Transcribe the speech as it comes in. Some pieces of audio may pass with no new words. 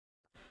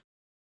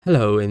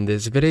Hello, in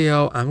this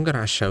video I'm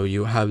gonna show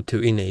you how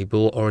to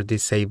enable or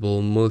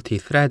disable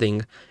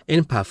multi-threading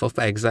in Path of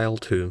Exile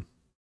 2.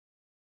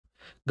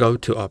 Go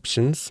to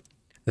Options,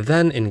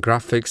 then in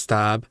Graphics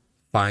tab,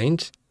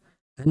 find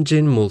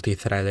Engine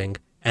Multithreading,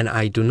 and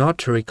I do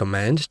not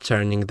recommend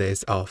turning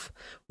this off.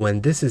 When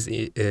this is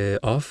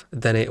off,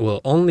 then it will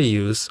only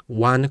use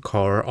one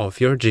core of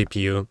your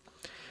GPU,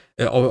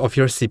 of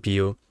your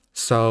CPU,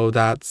 so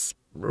that's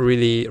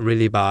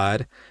really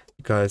bad.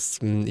 Because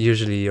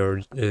usually your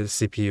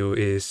CPU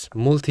is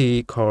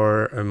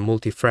multi-core,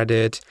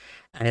 multi-threaded,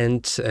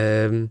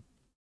 and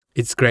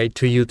it's great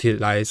to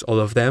utilize all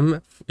of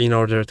them in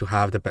order to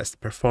have the best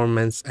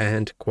performance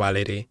and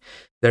quality.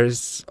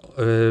 There's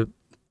the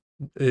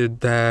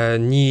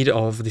need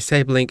of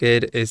disabling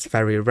it is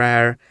very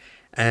rare,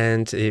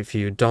 and if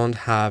you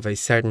don't have a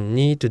certain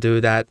need to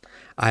do that,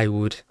 I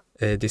would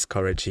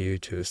discourage you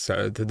to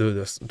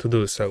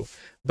do so.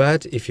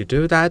 But if you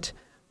do that,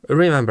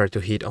 remember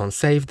to hit on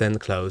save, then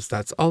close.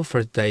 That's all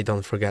for today.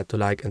 Don't forget to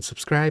like and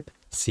subscribe.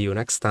 See you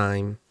next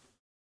time.